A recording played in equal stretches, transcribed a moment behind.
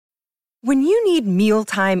When you need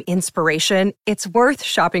mealtime inspiration, it's worth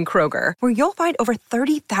shopping Kroger, where you'll find over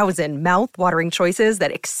 30,000 mouth-watering choices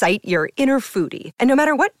that excite your inner foodie. And no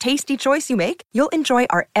matter what tasty choice you make, you'll enjoy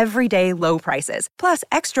our everyday low prices, plus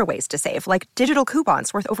extra ways to save, like digital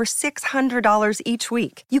coupons worth over $600 each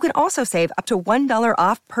week. You can also save up to $1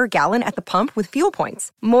 off per gallon at the pump with fuel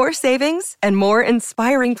points. More savings and more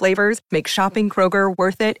inspiring flavors make shopping Kroger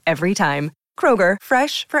worth it every time. Kroger,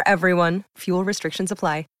 fresh for everyone. Fuel restrictions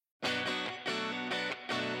apply.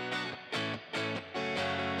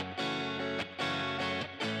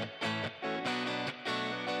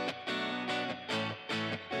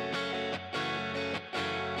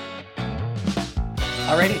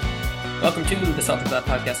 Alrighty, welcome to the Celtics Lab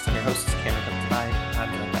Podcast. I'm your host, Cameron Dubai.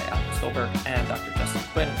 I'm joined by Alex Goldberg and Dr. Justin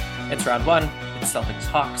Quinn. It's round one. It's Celtics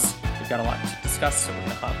Hawks. We've got a lot to discuss, so we're going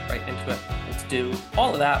to hop right into it. And to do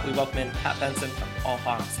all of that, we welcome in Pat Benson from All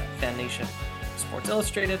Hawks at Fan Nation Sports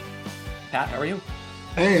Illustrated. Pat, how are you?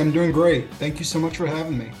 Hey, I'm doing great. Thank you so much for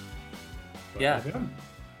having me. Yeah,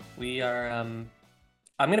 we are. I'm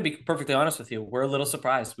going to be perfectly honest with you. We're a little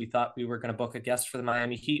surprised. We thought we were going to book a guest for the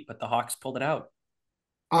Miami Heat, but the Hawks pulled it out.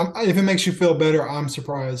 If it makes you feel better, I'm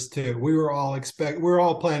surprised too. We were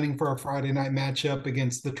all planning for a Friday night matchup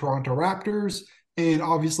against the Toronto Raptors, and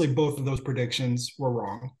obviously both of those predictions were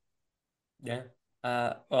wrong. Yeah.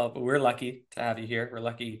 Well, we're lucky to have you here. We're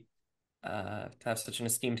lucky to have such an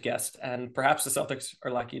esteemed guest, and perhaps the Celtics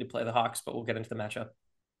are lucky to play the Hawks, but we'll get into the matchup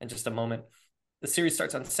in just a moment. The series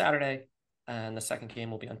starts on Saturday, and the second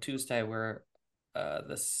game will be on Tuesday, where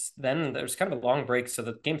then there's kind of a long break. So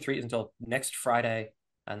the game 3 is until next Friday,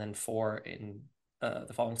 and then 4 in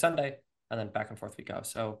the following Sunday, and then back and forth we go.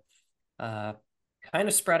 So kind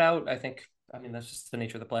of spread out, I think. I mean, that's just the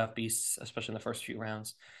nature of the playoff beasts, especially in the first few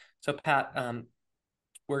rounds. So, Pat,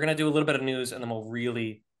 we're going to do a little bit of news, and then we'll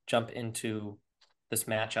really jump into this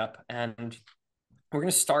matchup. And we're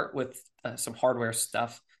going to start with some hardware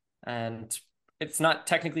stuff. And it's not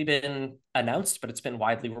technically been announced, but it's been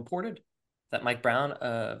widely reported that Mike Brown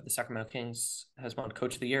of the Sacramento Kings has won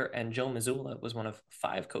Coach of the Year, and Joe Mazzulla was one of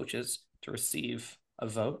 5 coaches to receive a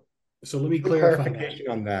vote. So let me clarify clarification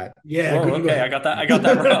on that. Yeah. Okay. I got that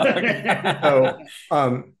wrong.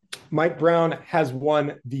 So Mike Brown has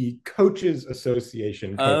won the Coaches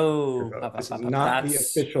Association. This is not the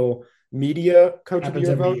official media Coach of the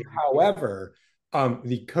Year vote. However,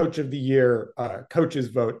 the Coach of the Year coaches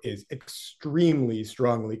vote is extremely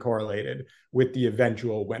strongly correlated with the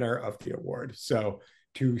eventual winner of the award. So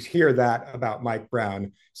to hear that about Mike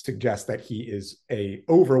Brown suggests that he is a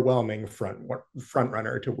overwhelming front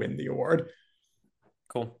runner to win the award.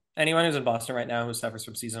 Cool. Anyone who's in Boston right now who suffers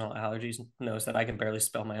from seasonal allergies knows that I can barely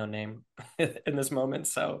spell my own name in this moment.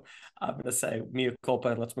 So I'm going to say mea culpa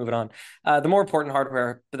and let's move it on. The more important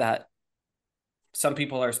hardware that some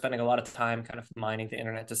people are spending a lot of time kind of mining the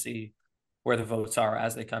internet to see where the votes are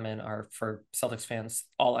as they come in are for Celtics fans,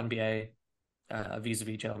 all NBA,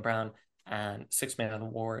 vis-a-vis Jaylen Brown, and Sixth Man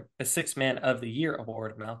of the Year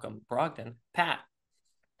award, Malcolm Brogdon. Pat,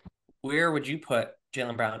 where would you put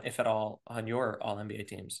Jaylen Brown, if at all, on your all-NBA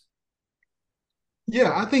teams?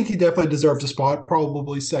 Yeah, I think he definitely deserves a spot,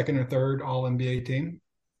 probably second or third all-NBA team.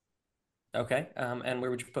 Okay, and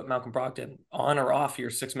where would you put Malcolm Brogdon, on or off your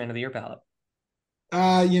Sixth Man of the Year ballot?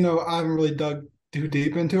 I haven't really dug too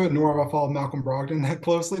deep into it, nor have I followed Malcolm Brogdon that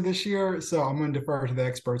closely this year, so I'm going to defer to the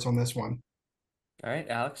experts on this one. All right,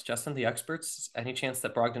 Alex, Justin, the experts, any chance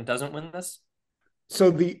that Brogdon doesn't win this?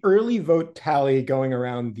 So the early vote tally going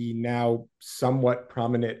around the now somewhat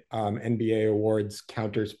prominent NBA awards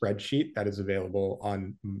counter spreadsheet that is available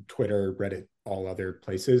on Twitter, Reddit, all other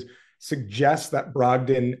places, suggests that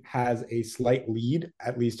Brogdon has a slight lead,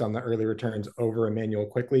 at least on the early returns, over Emmanuel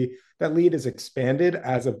Quickley. That lead is expanded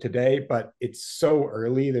as of today, but it's so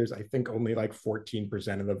early. There's, I think, only like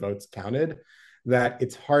 14% of the votes counted, that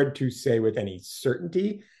it's hard to say with any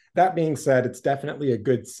certainty. That being said, it's definitely a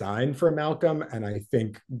good sign for Malcolm. And I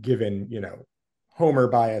think given, Homer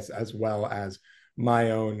bias as well as my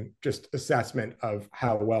own just assessment of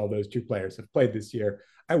how well those two players have played this year,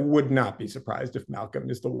 I would not be surprised if Malcolm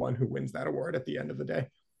is the one who wins that award at the end of the day.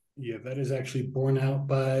 Yeah, that is actually borne out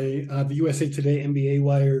by the USA Today NBA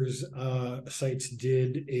Wires sites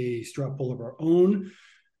did a straw poll of our own.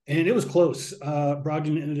 And it was close.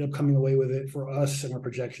 Brogdon ended up coming away with it for us and our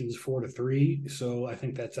projections 4-3. So I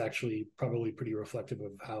think that's actually probably pretty reflective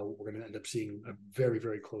of how we're going to end up seeing a very,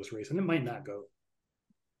 very close race. And it might not go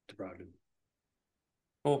to Brogdon.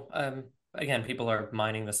 Cool. Again, people are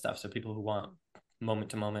mining this stuff. So people who want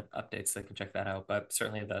moment-to-moment updates, they can check that out. But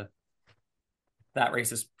certainly that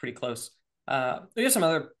race is pretty close. We have some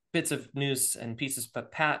other bits of news and pieces.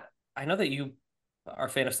 But Pat, I know that you are a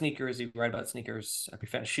fan of sneakers. You write about sneakers. Are a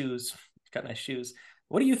fan of shoes. Got nice shoes.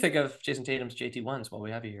 What do you think of Jason Tatum's JT1s while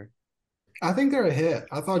we have you here? I think they're a hit.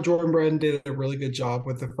 I thought Jordan Brand did a really good job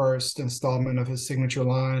with the first installment of his signature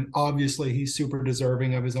line. Obviously, he's super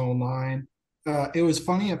deserving of his own line. It was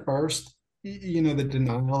funny at first, the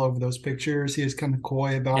denial of those pictures. He was kind of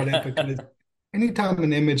coy about it because anytime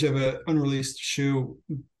an image of an unreleased shoe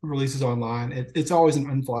releases online, it's always an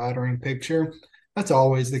unflattering picture. That's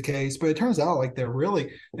always the case. But it turns out like they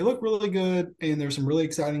look really good, and there's some really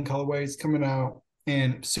exciting colorways coming out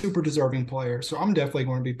and super deserving players. So I'm definitely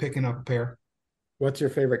going to be picking up a pair. What's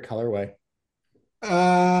your favorite colorway?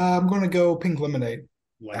 I'm going to go pink lemonade.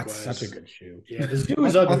 Likewise. That's such a good shoe. Yeah, the shoe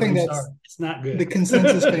is ugly. I think it's not good. The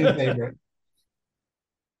consensus fan favorite.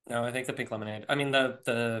 No, I think the pink lemonade. I mean,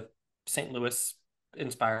 the St. Louis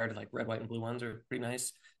inspired like red, white, and blue ones are pretty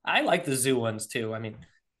nice. I like the zoo ones too. I mean,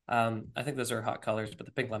 I think those are hot colors, but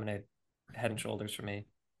the pink lemonade, head and shoulders for me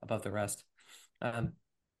above the rest.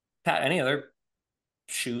 Pat, any other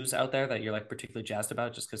shoes out there that you're like particularly jazzed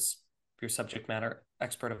about just because you're subject matter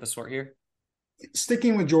expert of the sort here?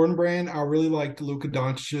 Sticking with Jordan Brand, I really liked Luka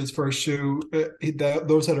Doncic's first shoe.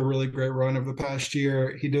 Those had a really great run over the past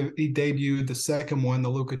year. He debuted the second one, the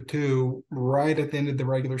Luka 2, right at the end of the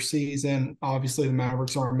regular season. Obviously, the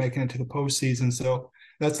Mavericks aren't making it to the postseason, so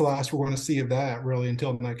that's the last we're going to see of that really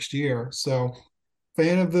until next year. So,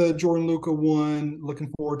 fan of the Jordan Luka 1,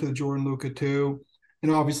 looking forward to the Jordan Luka 2.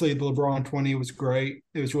 And obviously, the LeBron 20 was great.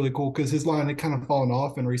 It was really cool because his line had kind of fallen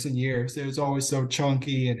off in recent years. It was always so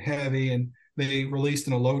chunky and heavy, and they released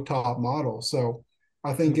in a low top model. So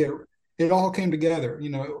I think it all came together. A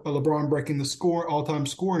LeBron breaking the all-time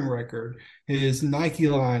scoring record, his Nike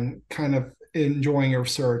line kind of enjoying a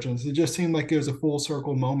resurgence. It just seemed like it was a full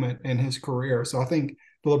circle moment in his career. So I think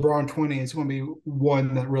the LeBron 20 is going to be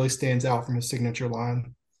one that really stands out from his signature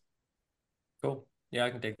line. Cool. Yeah, I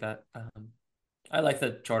can take that. I like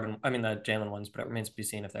the Jalen ones, but it remains to be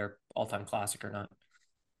seen if they're all-time classic or not.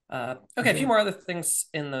 Okay, a few more other things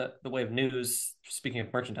in the way of news. Speaking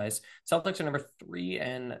of merchandise, Celtics are number 3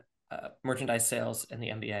 in merchandise sales in the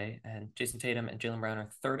NBA, and Jason Tatum and Jaylen Brown are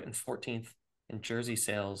 3rd and 14th in jersey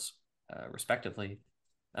sales, respectively.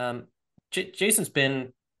 Jason's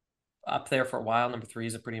been up there for a while. Number 3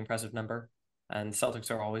 is a pretty impressive number, and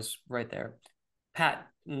Celtics are always right there. Pat,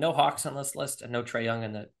 no Hawks on this list and no Trae Young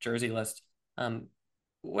in the jersey list.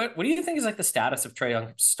 What do you think is like the status of Trae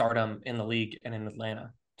Young's stardom in the league and in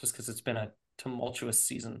Atlanta? Just because it's been a tumultuous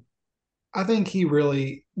season. I think he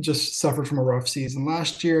really just suffered from a rough season.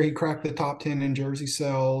 Last year, he cracked the top 10 in jersey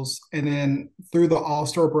sales. And then through the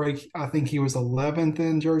All-Star break, I think he was 11th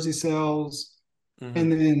in jersey sales. Mm-hmm.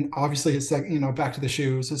 And then obviously his second, back to the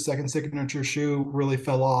shoes, his second signature shoe really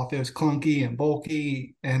fell off. It was clunky and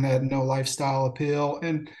bulky and had no lifestyle appeal.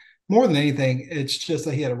 And more than anything, it's just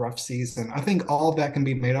that he had a rough season. I think all of that can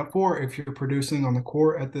be made up for if you're producing on the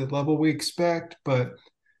court at the level we expect. But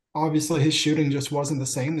obviously, his shooting just wasn't the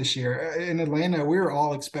same this year. In Atlanta, we were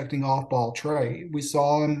all expecting off-ball Trae. We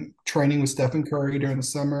saw him training with Stephen Curry during the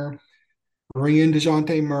summer, bring in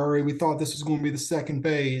DeJounte Murray. We thought this was going to be the second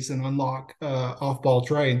phase and unlock off-ball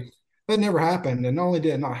Trae. That never happened. And not only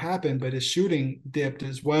did it not happen, but his shooting dipped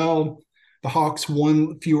as well. The Hawks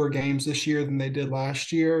won fewer games this year than they did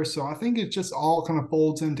last year. So I think it just all kind of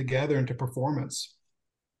folds in together into performance.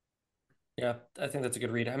 Yeah, I think that's a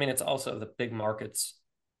good read. I mean, it's also the big markets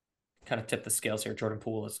kind of tip the scales here. Jordan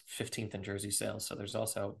Poole is 15th in jersey sales, so there's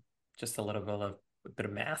also just a bit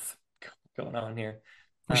of math going on here.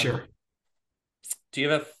 For sure. Do you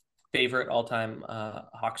have a favorite all-time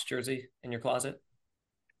Hawks jersey in your closet?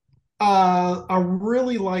 I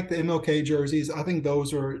really like the MLK jerseys. I think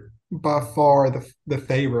those are by far the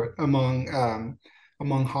favorite among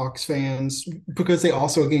Hawks fans because they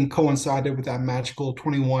also again coincided with that magical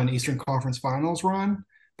 21 Eastern Conference Finals run.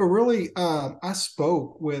 But really, I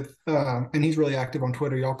spoke with, and he's really active on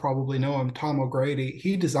Twitter. Y'all probably know him, Tom O'Grady.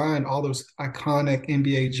 He designed all those iconic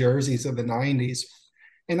NBA jerseys of the 90s.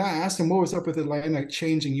 And I asked him what was up with Atlanta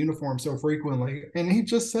changing uniforms so frequently. And he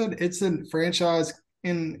just said it's a franchise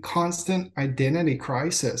in constant identity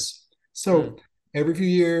crisis. So every few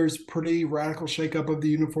years, pretty radical shakeup of the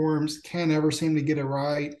uniforms. Can't ever seem to get it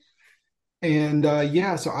right. And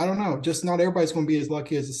so I don't know. Just not everybody's going to be as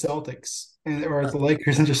lucky as the Celtics or as the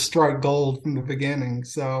Lakers and just strike gold from the beginning.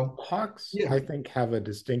 So Hawks, I think, have a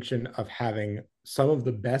distinction of having some of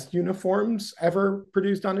the best uniforms ever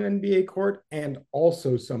produced on an NBA court and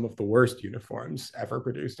also some of the worst uniforms ever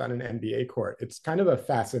produced on an NBA court. It's kind of a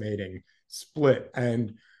fascinating split.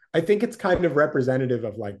 And I think it's kind of representative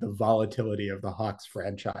of like the volatility of the Hawks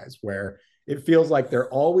franchise, where it feels like they're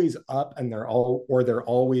always up and they're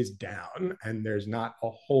always down, and there's not a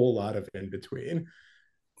whole lot of in between.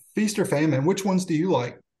 Feast or famine? Which ones do you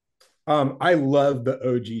like? I love the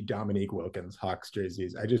OG Dominique Wilkins Hawks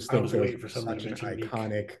jerseys. I just I think was those waiting for are somebody to such an mention Meek.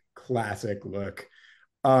 iconic, classic look.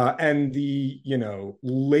 And the,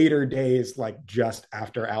 later days, like just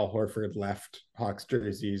after Al Horford left Hawks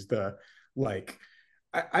jerseys, the like,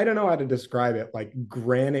 I don't know how to describe it, like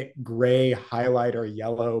granite gray highlighter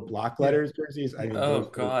yellow block letters jerseys. I mean, Oh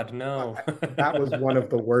God, no. that was one of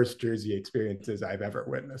the worst jersey experiences I've ever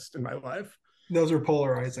witnessed in my life. Those are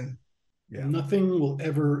polarizing. Yeah. Nothing will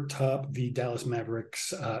ever top the Dallas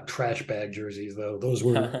Mavericks trash bag jerseys, though. Those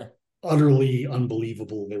were utterly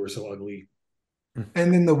unbelievable. They were so ugly.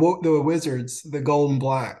 And then the Wizards, the gold and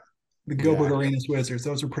black, the Gilbert Arenas Wizards,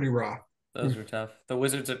 those are pretty rough. Those were tough. The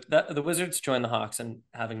Wizards joined the Hawks and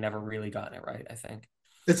having never really gotten it right, I think.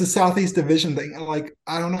 It's a Southeast Division thing. Like,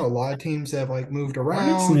 I don't know, a lot of teams have like moved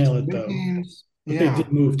Hornets around. nail it though. Teams. But Yeah. they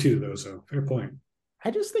did move too, though, so fair point. I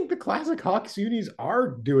just think the classic Hawks unis are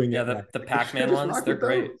doing it. Yeah, the Pac-Man ones, they're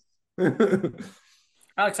great.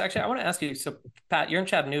 Alex, actually, I want to ask you. So, Pat, you're in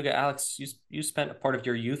Chattanooga. Alex, you spent a part of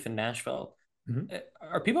your youth in Nashville. Mm-hmm.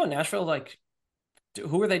 Are people in Nashville like,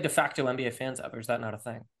 who are they de facto NBA fans of, or is that not a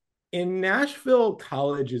thing? In Nashville,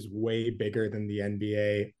 college is way bigger than the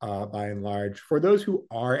NBA by and large. For those who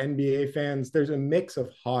are NBA fans, there's a mix of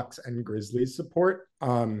Hawks and Grizzlies support.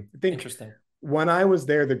 I think interesting. When I was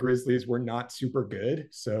there, the Grizzlies were not super good,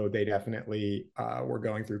 so they definitely were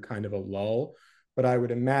going through kind of a lull. But I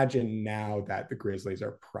would imagine now that the Grizzlies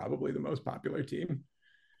are probably the most popular team.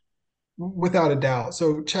 Without a doubt.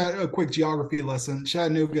 So, a quick geography lesson.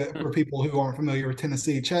 Chattanooga, for people who aren't familiar with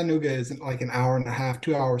Tennessee, Chattanooga is like an hour and a half,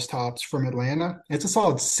 2 hours tops from Atlanta. It's a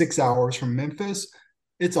solid 6 hours from Memphis.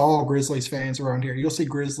 It's all Grizzlies fans around here. You'll see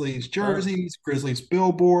Grizzlies jerseys, Grizzlies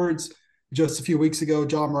billboards. Just a few weeks ago,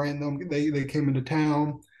 John Moran, they came into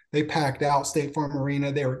town. They packed out State Farm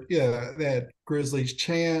Arena. They had Grizzlies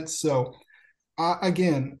chants. So,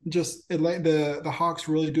 again, just the Hawks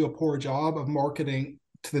really do a poor job of marketing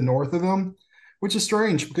to the north of them, which is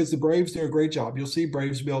strange because the Braves do a great job. You'll see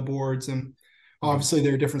Braves billboards, and obviously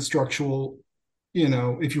there are different structural,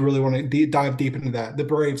 if you really want to dive deep into that, the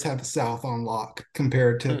Braves have the South on lock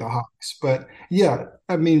compared to the Hawks. But yeah,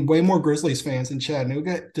 I mean, way more Grizzlies fans in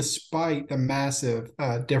Chattanooga, despite the massive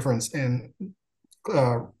difference in,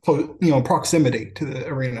 proximity to the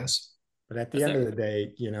arenas. But at the end of the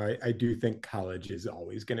day, I do think college is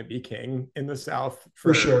always going to be king in the South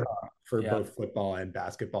for sure. For both football and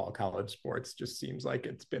basketball. College sports just seems like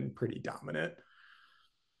it's been pretty dominant.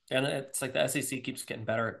 And it's like the SEC keeps getting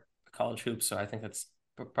better at college hoops, so I think that's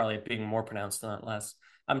probably being more pronounced, not less.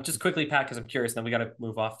 Just quickly, Pat, because I'm curious, and then we got to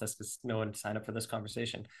move off this because no one signed up for this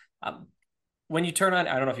conversation. When you turn on,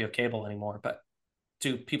 I don't know if you have cable anymore, but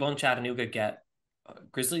do people in Chattanooga get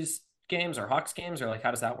Grizzlies games or Hawks games, or like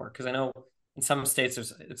how does that work? Because I know in some states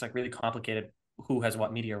it's like really complicated who has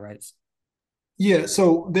what media rights. Yeah,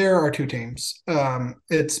 so there are two teams.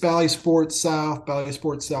 It's Valley Sports South, Valley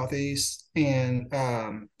Sports Southeast, and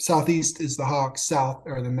Southeast is the Hawks, South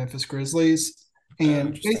are the Memphis Grizzlies,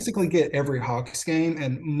 and basically get every Hawks game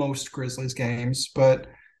and most Grizzlies games. But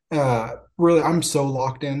really, I'm so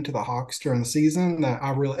locked into the Hawks during the season that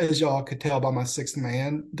I really, as y'all could tell by my sixth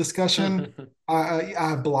man discussion, I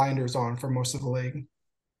have blinders on for most of the league.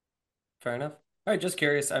 Fair enough. All right, just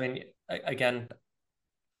curious. I mean, again,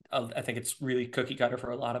 I think it's really cookie cutter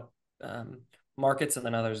for a lot of markets, and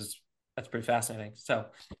then others, that's pretty fascinating. So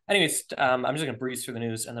anyways, I'm just going to breeze through the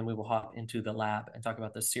news, and then we will hop into the lab and talk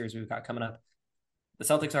about this series we've got coming up. The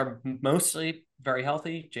Celtics are mostly very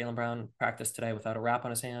healthy. Jaylen Brown practiced today without a wrap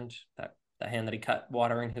on his hand, that hand that he cut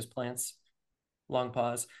watering his plants. Long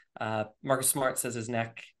pause. Marcus Smart says his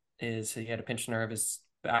neck he had a pinched nerve, is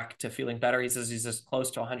back to feeling better. He says he's as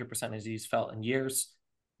close to 100% as he's felt in years,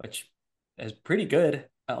 which is pretty good,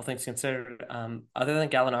 all things considered. Other than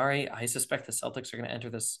Gallinari, I suspect the Celtics are going to enter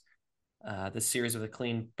this series with a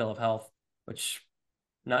clean bill of health, which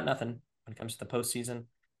not nothing when it comes to the postseason.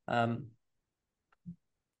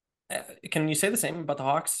 Can you say the same about the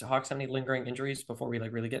Hawks? Do Hawks have any lingering injuries before we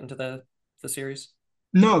really get into the series?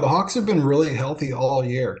 No, the Hawks have been really healthy all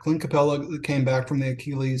year. Clint Capella came back from the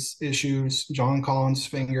Achilles issues. John Collins'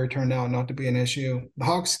 finger turned out not to be an issue. The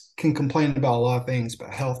Hawks can complain about a lot of things, but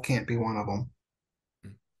health can't be one of them.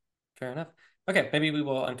 Fair enough. Okay, maybe we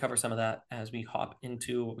will uncover some of that as we hop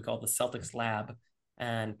into what we call the Celtics lab.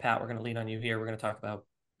 And Pat, we're going to lean on you here. We're going to talk about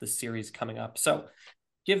the series coming up. So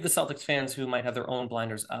give the Celtics fans who might have their own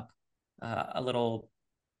blinders up a little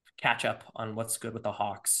catch up on what's good with the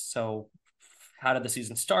Hawks. So how did the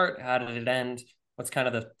season start? How did it end? What's kind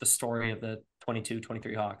of the story of the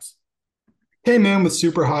 22-23 Hawks? Came in with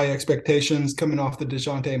super high expectations coming off the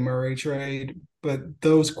DeJounte Murray trade, but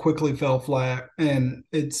those quickly fell flat. And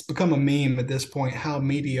it's become a meme at this point how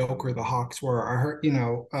mediocre the Hawks were. I heard,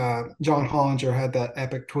 John Hollinger had that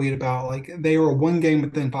epic tweet about like they were one game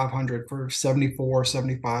within 500 for 74,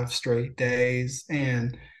 75 straight days.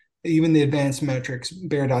 And even the advanced metrics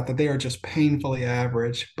bared out that they are just painfully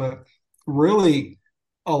average. But really,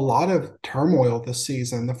 a lot of turmoil this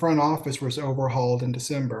season. The front office was overhauled in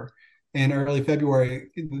December. In early February,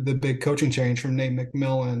 the big coaching change from Nate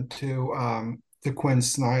McMillan to Quinn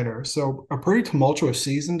Snyder. So a pretty tumultuous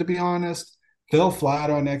season, to be honest. Fell flat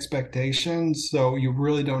on expectations, so you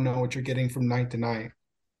really don't know what you're getting from night to night.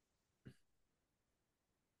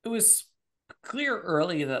 It was clear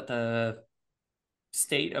early that the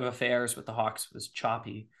state of affairs with the Hawks was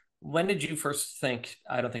choppy. When did you first think,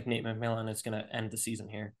 I don't think Nate McMillan is going to end the season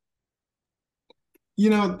here?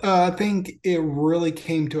 I think it really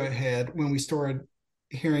came to a head when we started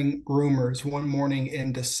hearing rumors one morning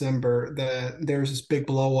in December that there's this big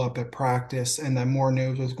blow up at practice and that more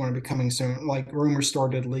news was going to be coming soon. Like rumors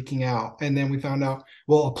started leaking out. And then we found out,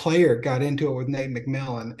 well, a player got into it with Nate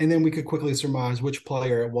McMillan. And then we could quickly surmise which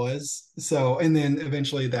player it was. So, and then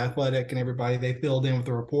eventually the Athletic and everybody, they filled in with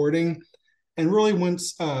the reporting. And really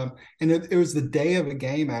once and it was the day of a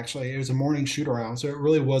game. Actually, it was a morning shoot around, so it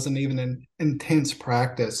really wasn't even an intense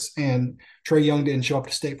practice. And Trae Young didn't show up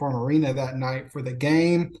to State Farm Arena that night for the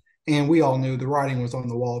game, and we all knew the writing was on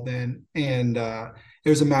the wall then. And it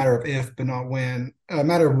was a matter of if but not when, a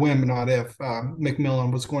matter of when but not if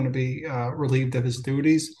McMillan was going to be relieved of his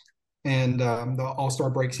duties. And the All-Star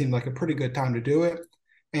break seemed like a pretty good time to do it.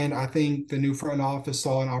 And I think the new front office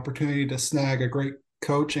saw an opportunity to snag a great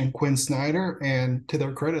coach and Quinn Snyder, and to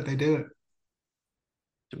their credit, they did it.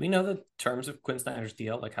 Do we know the terms of Quinn Snyder's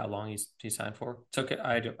deal, like how long he signed for? It's okay.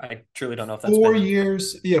 I truly don't know if that's 4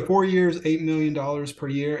 years. Yeah, 4 years, $8 million per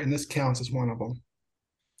year, and this counts as one of them.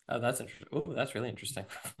 Oh, that's interesting. Oh, that's really interesting.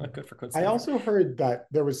 Good for Quinn Snyder. I also heard that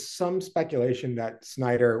there was some speculation that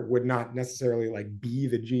Snyder would not necessarily like be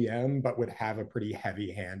the GM, but would have a pretty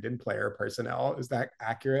heavy hand in player personnel. Is that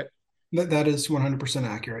accurate? That is 100%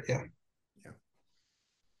 accurate. Yeah.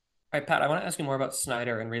 All right, Pat, I want to ask you more about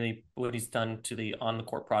Snyder and really what he's done to the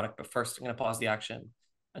on-the-court product. But first, I'm going to pause the action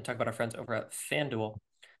and talk about our friends over at FanDuel.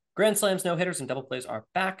 Grand slams, no-hitters, and double plays are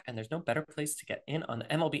back, and there's no better place to get in on the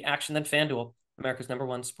MLB action than FanDuel, America's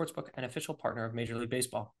 #1 sportsbook and official partner of Major League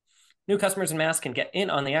Baseball. New customers in Mass can get in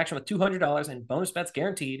on the action with $200 in bonus bets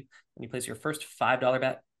guaranteed when you place your first $5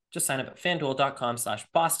 bet. Just sign up at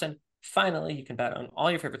FanDuel.com/Boston. Finally, you can bet on all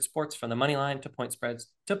your favorite sports, from the money line to point spreads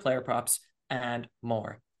to player props and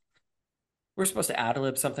more. We're supposed to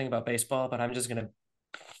ad-lib something about baseball, but I'm just going to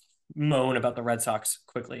moan about the Red Sox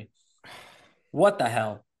quickly. What the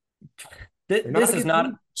hell? This is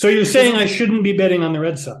not... So you're saying I shouldn't be betting on the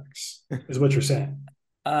Red Sox, is what you're saying?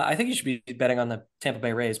 I think you should be betting on the Tampa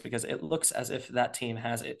Bay Rays because it looks as if that team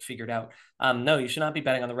has it figured out. No, you should not be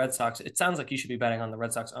betting on the Red Sox. It sounds like you should be betting on the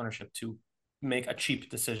Red Sox ownership to make a cheap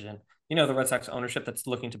decision. You know, the Red Sox ownership that's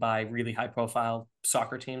looking to buy really high-profile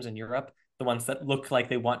soccer teams in Europe, the ones that look like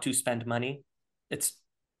they want to spend money. It's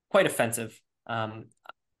quite offensive.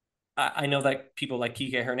 I know that people like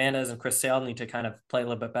Kike Hernandez and Chris Sale need to kind of play a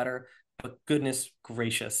little bit better, but goodness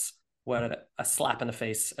gracious, what a slap in the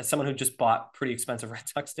face. As someone who just bought pretty expensive Red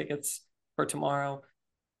Sox tickets for tomorrow,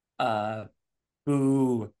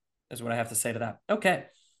 boo is what I have to say to that. Okay.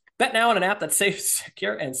 Bet now on an app that's safe,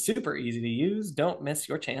 secure, and super easy to use. Don't miss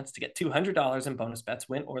your chance to get $200 in bonus bets,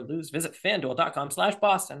 win or lose. Visit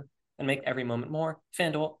FanDuel.com/Boston and make every moment more.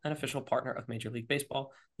 FanDuel, an official partner of Major League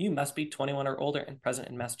Baseball. You must be 21 or older and present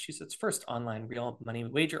in Massachusetts. First online real money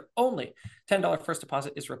wager only. $10 first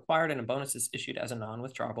deposit is required, and a bonus is issued as a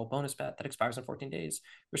non-withdrawable bonus bet that expires in 14 days.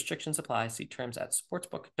 Restrictions apply. See terms at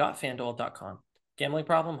sportsbook.fanduel.com. Gambling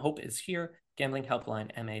problem? Hope is here.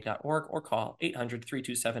 GamblingHelplineMA.org or call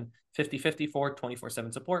 800-327-5050 for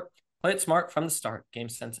 24/7 support. Play it smart from the start.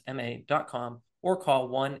 GameSenseMA.com or call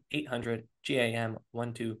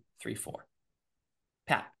 1-800-GAM-1234.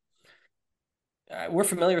 Pat, we're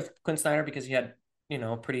familiar with Quinn Snyder because he had,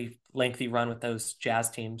 a pretty lengthy run with those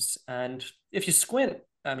Jazz teams. And if you squint,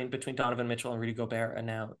 between Donovan Mitchell and Rudy Gobert and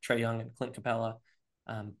now Trae Young and Clint Capella,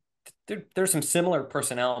 there's some similar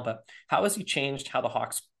personnel, but how has he changed how the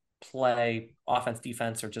Hawks play offense,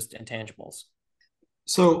 defense, or just intangibles?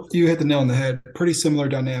 So you hit the nail on the head. Pretty similar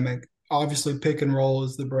dynamic. Obviously, pick and roll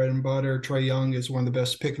is the bread and butter. Trae Young is one of the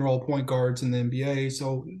best pick and roll point guards in the NBA,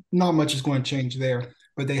 so not much is going to change there.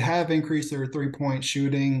 But they have increased their three-point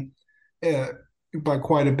shooting. by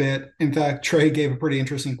quite a bit. In fact, Trey gave a pretty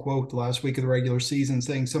interesting quote the last week of the regular season,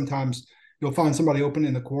 saying sometimes you'll find somebody open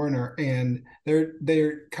in the corner, and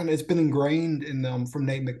they're kind of, it's been ingrained in them from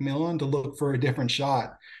Nate McMillan to look for a different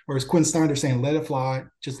shot. Whereas Quinn Snyder saying, let it fly,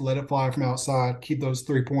 just let it fly from outside, keep those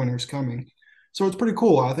 3-pointers coming. So it's pretty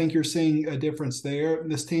cool. I think you're seeing a difference there.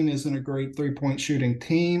 This team isn't a great 3-point shooting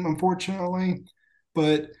team, unfortunately,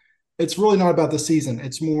 but it's really not about the season.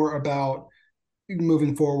 It's more about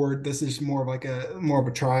moving forward. This is more of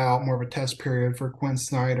a tryout, more of a test period for Quinn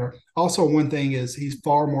Snyder. Also, one thing is he's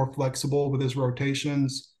far more flexible with his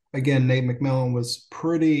rotations. Again, Nate McMillan was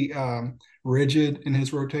pretty rigid in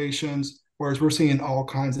his rotations, whereas we're seeing all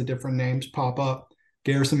kinds of different names pop up.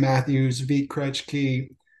 Garrison Matthews, Vít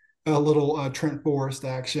Krejci, a little Trent Forrest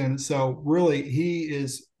action. So really, he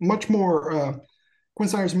is much more Quinn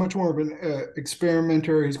Snyder's much more of an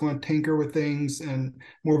experimenter. He's going to tinker with things and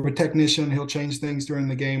more of a technician. He'll change things during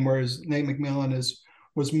the game, whereas Nate McMillan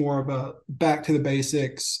was more of a back to the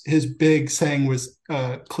basics. His big saying was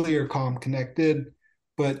clear, calm, connected.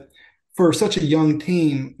 But for such a young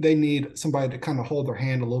team, they need somebody to kind of hold their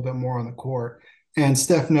hand a little bit more on the court. And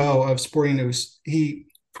Steph No of Sporting News, he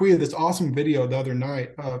tweeted this awesome video the other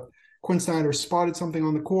night of Quinn Snyder spotted something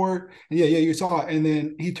on the court. And yeah, you saw it. And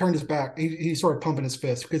then he turned his back. He started pumping his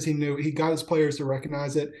fist because he knew he got his players to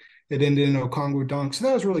recognize it. It ended in Okongwu dunk. So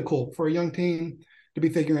that was really cool for a young team to be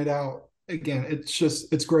figuring it out. Again,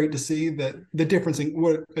 it's great to see that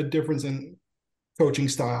what a difference in coaching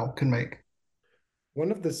style can make. One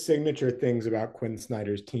of the signature things about Quinn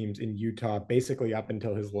Snyder's teams in Utah, basically up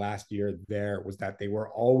until his last year there, was that they were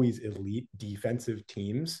always elite defensive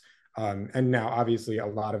teams. And now, obviously, a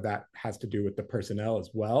lot of that has to do with the personnel as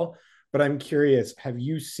well. But I'm curious, have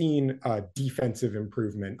you seen a defensive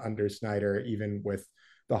improvement under Snyder, even with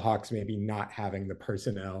the Hawks maybe not having the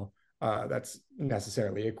personnel that's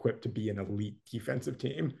necessarily equipped to be an elite defensive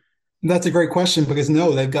team? That's a great question because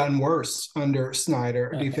no, they've gotten worse under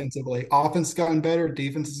Snyder defensively. Offense has gotten better,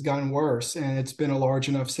 defense has gotten worse, and it's been a large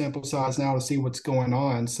enough sample size now to see what's going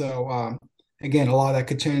on. So again, a lot of that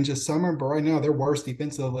could change this summer, but right now they're worse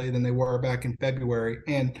defensively than they were back in February,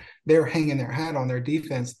 and they're hanging their hat on their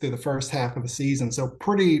defense through the first half of the season. So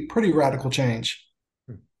pretty radical change.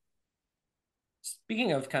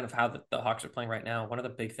 Speaking of kind of how the Hawks are playing right now, one of the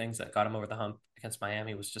big things that got him over the hump against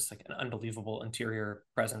Miami was just like an unbelievable interior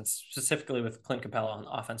presence, specifically with Clint Capella on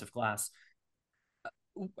offensive glass.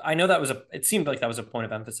 I know it seemed like that was a point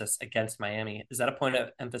of emphasis against Miami. Is that a point of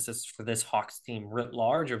emphasis for this Hawks team writ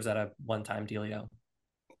large, or was that a one-time dealio?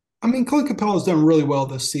 I mean, Clint Capella's done really well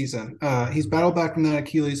this season. He's battled back from that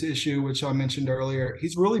Achilles issue, which I mentioned earlier.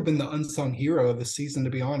 He's really been the unsung hero of the season, to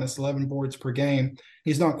be honest. 11 boards per game.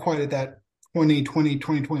 He's not quite at that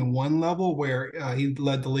 2021 level where he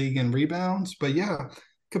led the league in rebounds. But yeah,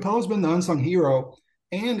 Capella's been the unsung hero.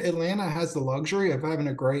 And Atlanta has the luxury of having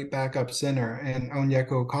a great backup center and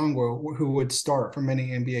Onyeka Okongwu, who would start for many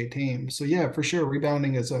NBA teams. So yeah, for sure,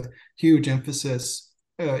 rebounding is a huge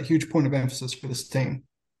point of emphasis for this team.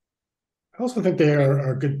 I also think they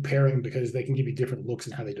are a good pairing because they can give you different looks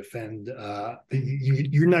in how they defend.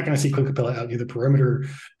 You're not going to see Clint Capella out near the perimeter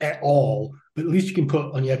at all, but at least you can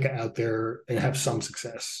put Onyeka out there and have some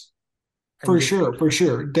success. For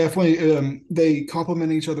sure. Definitely, they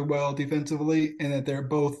complement each other well defensively, and that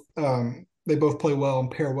they both play well and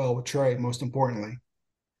pair well with Trey, most importantly.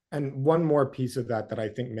 And one more piece of that I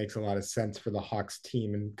think makes a lot of sense for the Hawks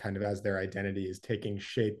team and kind of as their identity is taking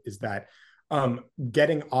shape is that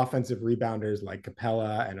getting offensive rebounders like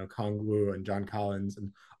Capella and Okongwu and John Collins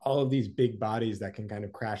and all of these big bodies that can kind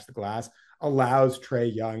of crash the glass allows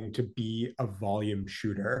Trae Young to be a volume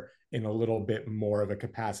shooter in a little bit more of a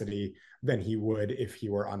capacity than he would if he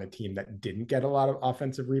were on a team that didn't get a lot of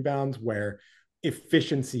offensive rebounds, where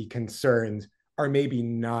efficiency concerns are maybe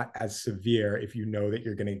not as severe if you know that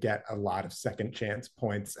you're going to get a lot of second chance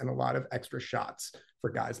points and a lot of extra shots for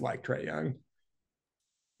guys like Trae Young.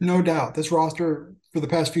 No doubt. This roster for the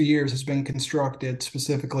past few years has been constructed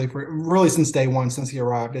specifically for really since day one, since he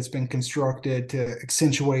arrived. It's been constructed to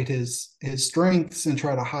accentuate his strengths and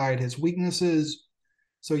try to hide his weaknesses.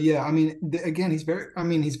 So yeah, I mean, again, he's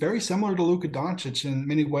very similar to Luka Doncic in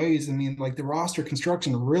many ways. I mean, like the roster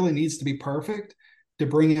construction really needs to be perfect to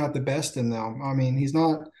bring out the best in them. I mean, he's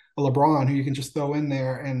not a LeBron who you can just throw in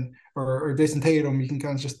there or Jason Tatum you can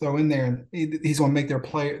kind of just throw in there and he's going to make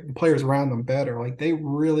the players around them better. Like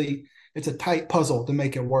it's a tight puzzle to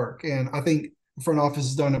make it work. And I think the front office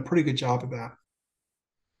has done a pretty good job of that.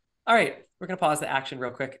 All right, we're going to pause the action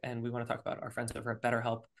real quick and we want to talk about our friends over at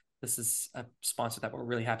BetterHelp. This is a sponsor that we're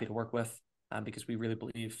really happy to work with because we really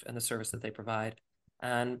believe in the service that they provide.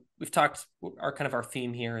 And our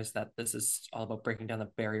theme here is that this is all about breaking down the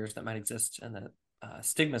barriers that might exist and the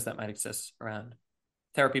stigmas that might exist around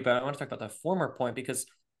therapy. But I want to talk about the former point, because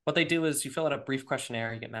what they do is you fill out a brief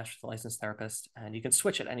questionnaire, you get matched with a licensed therapist, and you can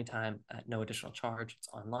switch at any time at no additional charge. It's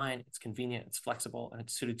online, it's convenient, it's flexible, and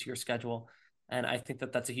it's suited to your schedule. And I think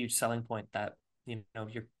that that's a huge selling point, that you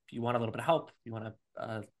want a little bit of help, you want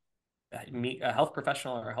to meet a health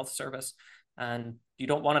professional or a health service, and you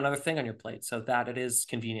don't want another thing on your plate. So that it is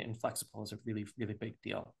convenient and flexible is a really, really big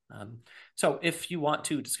deal. So if you want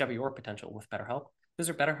to discover your potential with BetterHelp,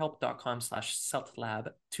 visit betterhelp.com/selflab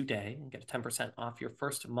today and get 10% off your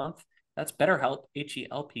first month. That's BetterHelp,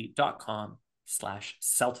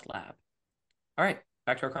 HELP.com/selflab. All right,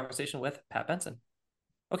 back to our conversation with Pat Benson.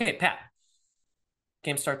 Okay, Pat,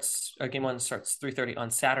 game one starts 3:30 on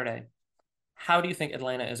Saturday. How do you think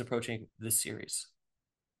Atlanta is approaching this series?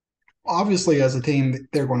 Obviously, as a team,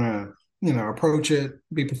 they're going to, approach it,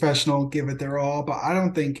 be professional, give it their all. But I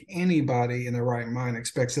don't think anybody in their right mind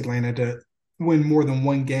expects Atlanta to win more than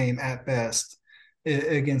one game at best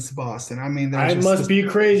against Boston. I mean, I must be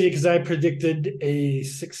crazy because I predicted a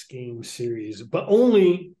 6-game series, but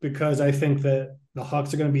only because I think that the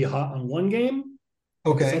Hawks are going to be hot on one game.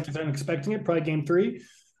 Okay. The Celtics aren't expecting it, probably game 3.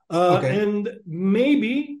 Okay. And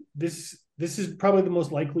maybe this is probably the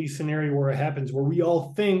most likely scenario where it happens, where we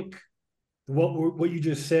all think what you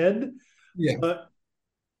just said. Yeah. But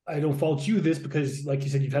I don't fault you this because, like you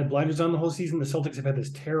said, you've had blinders on the whole season. The Celtics have had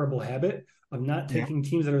this terrible habit of not taking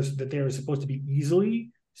teams that they are supposed to be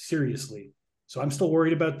easily seriously. So I'm still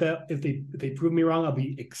worried about that. If they prove me wrong, I'll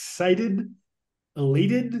be excited,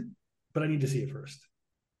 elated, but I need to see it first.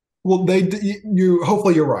 Well,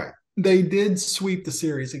 hopefully you're right. They did sweep the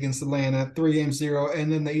series against Atlanta 3-0, and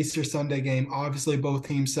then the Easter Sunday game. Obviously, both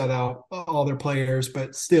teams set out all their players,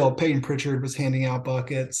 but still, Peyton Pritchard was handing out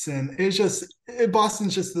buckets, and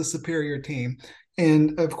Boston's just the superior team.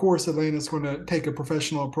 And of course, Atlanta's going to take a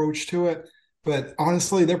professional approach to it. But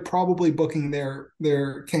honestly, they're probably booking their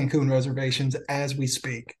Cancun reservations as we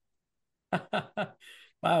speak.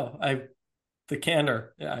 Wow, the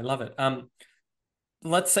candor, yeah, I love it.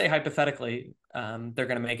 Let's say hypothetically, they're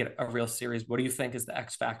going to make it a real series. What do you think is the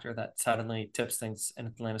X factor that suddenly tips things in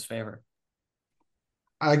Atlanta's favor?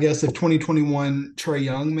 I guess if 2021 Trae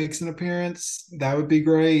Young makes an appearance, that would be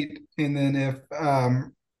great. And then if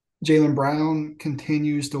Jaylen Brown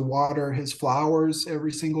continues to water his flowers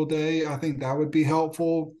every single day, I think that would be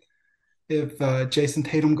helpful. If Jason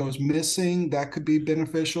Tatum goes missing, that could be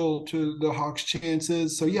beneficial to the Hawks'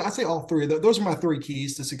 chances. So, yeah, I'd say all three of those are my 3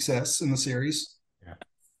 keys to success in the series.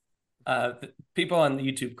 People on the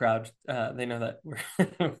YouTube crowd, they know that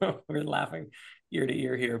we're laughing ear to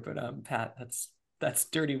ear here, but Pat, that's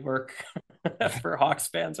dirty work for Hawks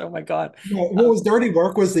fans. Oh my God. What was dirty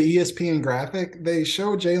work was the ESPN graphic. They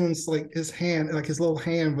showed Jalen's his hand, his little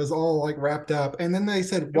hand was all wrapped up, and then they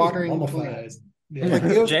said watering the plants. Yeah.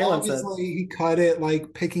 It was obviously he cut it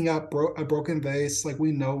picking up a broken vase.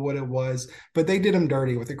 We know what it was, but they did him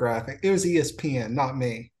dirty with the graphic. It was ESPN, not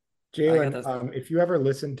me. Jalen, if you ever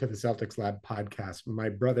listen to the Celtics Lab podcast, my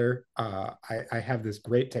brother, I have this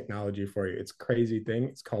great technology for you. It's a crazy thing.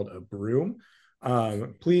 It's called a broom.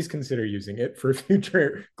 Please consider using it for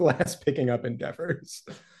future glass picking up endeavors.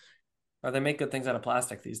 They make good things out of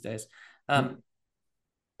plastic these days. That's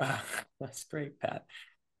great, Pat.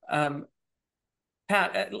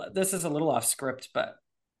 Pat, this is a little off script, but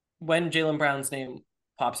when Jaylen Brown's name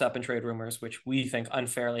pops up in trade rumors, which we think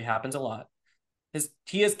unfairly happens a lot,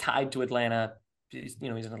 he is tied to Atlanta. He's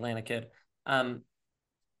an Atlanta kid.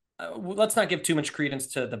 Let's not give too much credence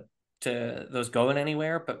to those going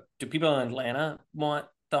anywhere, but do people in Atlanta want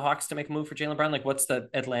the Hawks to make a move for Jaylen Brown? What's the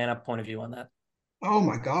Atlanta point of view on that? Oh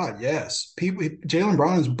my God, yes. Jaylen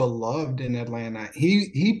Brown is beloved in Atlanta.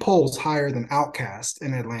 He polls higher than Outkast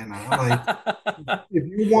in Atlanta.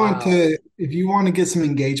 If you want to get some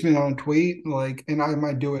engagement on a tweet, and I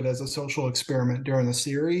might do it as a social experiment during the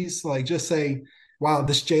series, just say, wow,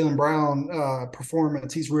 this Jaylen Brown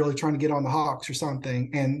performance, he's really trying to get on the Hawks or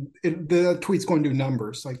something. And the tweet's going to do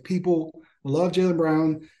numbers. People love Jaylen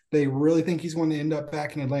Brown. They really think he's going to end up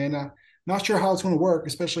back in Atlanta. Not sure how it's going to work,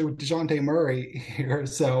 especially with DeJounte Murray here.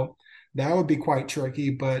 So that would be quite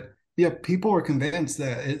tricky. But yeah, people are convinced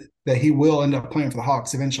that he will end up playing for the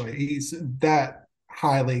Hawks eventually. He's that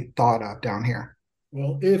highly thought of down here.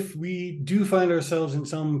 Well, if we do find ourselves in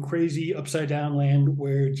some crazy upside down land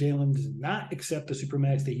where Jaylen does not accept the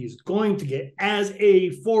supermax that he's going to get as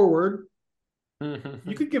a forward,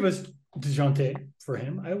 you could give us DeJounte for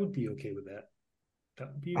him. I would be okay with that.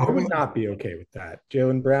 That would be. I would not be okay with that.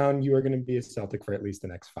 Jaylen Brown, you are going to be a Celtic for at least the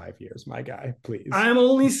next 5 years, my guy. Please. I'm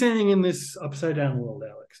only saying in this upside down world,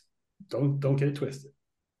 Alex. Don't get it twisted.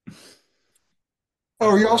 Oh,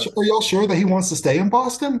 are y'all sure that he wants to stay in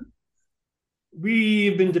Boston?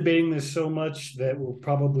 We've been debating this so much that will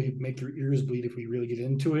probably make your ears bleed if we really get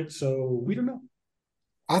into it. So we don't know.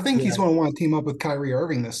 I think he's going to want to team up with Kyrie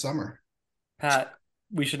Irving this summer. Pat,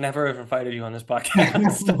 we should never have invited you on this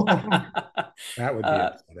podcast. That would be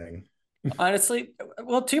upsetting. Honestly,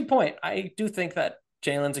 well, to your point, I do think that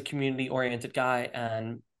Jalen's a community-oriented guy,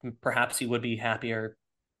 and perhaps he would be happier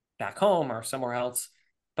back home or somewhere else.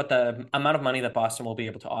 But the amount of money that Boston will be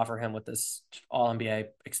able to offer him with this All-NBA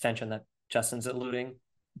extension that Justin's alluding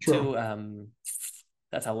to,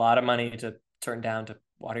 that's a lot of money to turn down to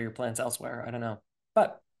water your plants elsewhere. I don't know.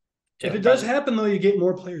 But if it does happen, though, you get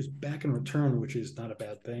more players back in return, which is not a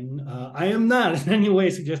bad thing. I am not in any way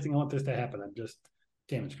suggesting I want this to happen. I'm just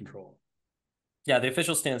damage control. Yeah, the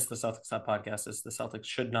official stance of the Celtics Hub podcast is the Celtics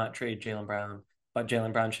should not trade Jaylen Brown, but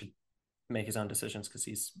Jaylen Brown should make his own decisions because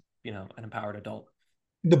he's, an empowered adult.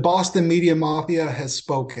 The Boston media mafia has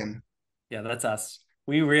spoken. Yeah, that's us.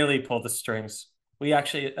 We really pull the strings. We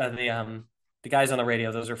actually, the guys on the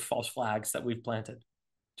radio, those are false flags that we've planted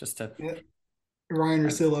just to... Yeah. Ryan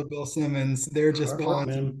Russillo, Bill Simmons, they're just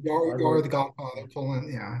pulling. You're the Godfather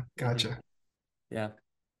pulling. Yeah, gotcha. Yeah,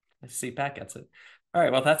 I see. Pat gets it. All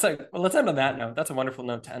right. Well, let's end on that note. That's a wonderful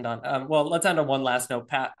note to end on. Well, let's end on one last note.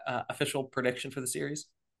 Pat, official prediction for the series?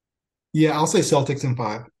 Yeah, I'll say Celtics in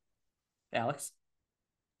 5. Alex?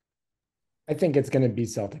 I think it's going to be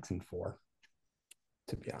Celtics in 4,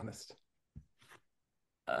 to be honest.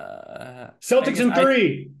 Celtics in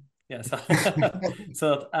 3. Yeah.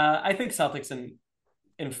 So I think Celtics in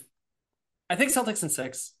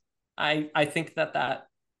 6. I think that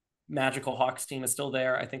magical Hawks team is still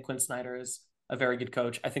there. I think Quinn Snyder is a very good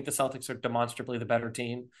coach. I think the Celtics are demonstrably the better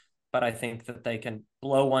team, but I think that they can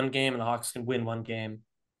blow one game and the Hawks can win one game.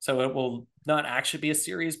 So it will not actually be a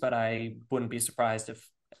series, but I wouldn't be surprised if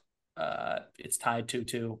it's tied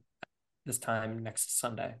 2-2 this time next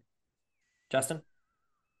Sunday. Justin?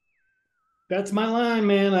 That's my line,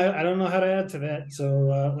 man. I don't know how to add to that.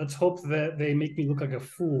 So let's hope that they make me look like a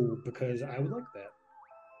fool because I would like that.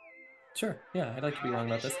 Sure. Yeah, I'd like to be wrong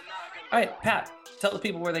about this. All right, Pat, tell the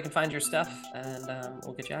people where they can find your stuff, and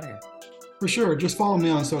we'll get you out of here. For sure. Just follow me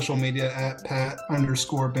on social media at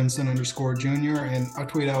Pat_Benson_Jr. And I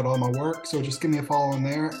tweet out all my work. So just give me a follow in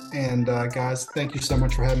there. And guys, thank you so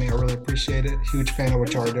much for having me. I really appreciate it. Huge fan of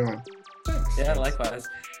what y'all are doing. Yeah, likewise.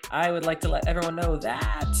 I would like to let everyone know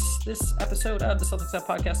that this episode of the Celtics Up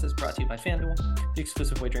podcast is brought to you by FanDuel, the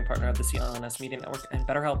exclusive wagering partner of the CLNS Media Network, and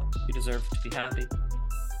BetterHelp. You deserve to be happy.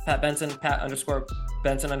 Pat Benson,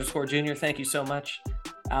 Pat_Benson_Jr. Thank you so much.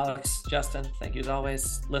 Alex, Justin, thank you as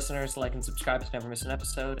always. Listeners, like and subscribe to never miss an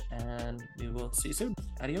episode, and we will see you soon.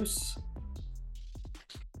 Adios.